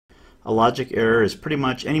A logic error is pretty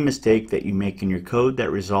much any mistake that you make in your code that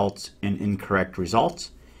results in incorrect results,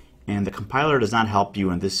 and the compiler does not help you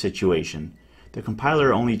in this situation. The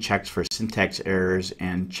compiler only checks for syntax errors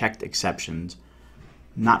and checked exceptions,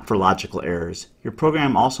 not for logical errors. Your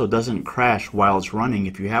program also doesn't crash while it's running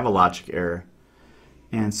if you have a logic error.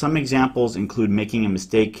 And some examples include making a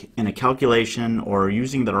mistake in a calculation or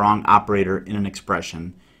using the wrong operator in an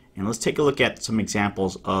expression. And let's take a look at some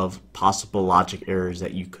examples of possible logic errors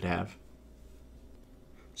that you could have.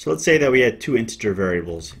 So let's say that we had two integer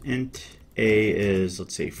variables. Int a is,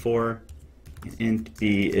 let's say, 4, and int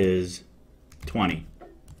b is 20.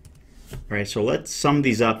 Alright, so let's sum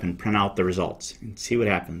these up and print out the results and see what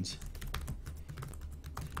happens.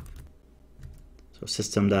 So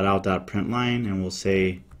system.out.println, and we'll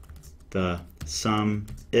say the sum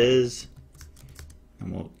is,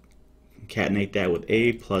 and we'll concatenate that with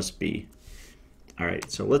a plus b.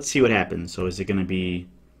 Alright, so let's see what happens. So is it going to be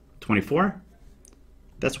 24?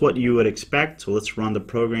 That's what you would expect. So let's run the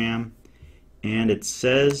program, and it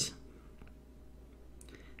says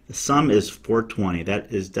the sum is 420.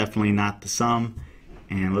 That is definitely not the sum,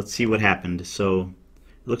 and let's see what happened. So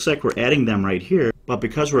it looks like we're adding them right here, but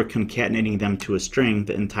because we're concatenating them to a string,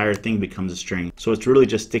 the entire thing becomes a string. So it's really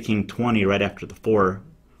just sticking 20 right after the 4,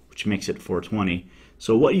 which makes it 420.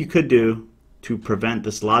 So what you could do to prevent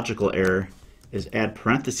this logical error is add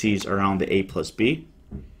parentheses around the a plus b.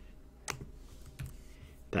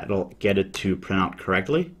 That'll get it to print out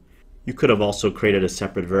correctly. You could have also created a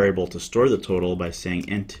separate variable to store the total by saying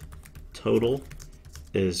int total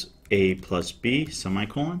is a plus b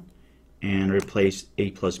semicolon, and replace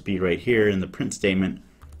a plus b right here in the print statement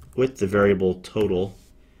with the variable total,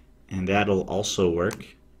 and that'll also work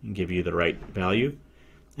and give you the right value.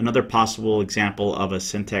 Another possible example of a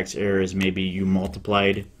syntax error is maybe you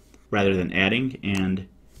multiplied rather than adding, and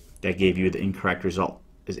that gave you the incorrect result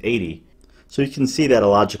is 80. So you can see that a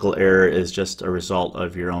logical error is just a result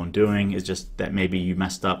of your own doing. It's just that maybe you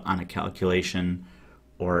messed up on a calculation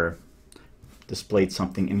or displayed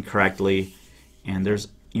something incorrectly, and there's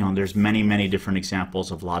many different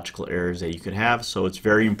examples of logical errors that you could have. So it's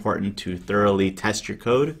very important to thoroughly test your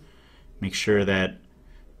code. Make sure that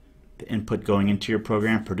the input going into your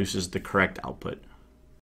program produces the correct output.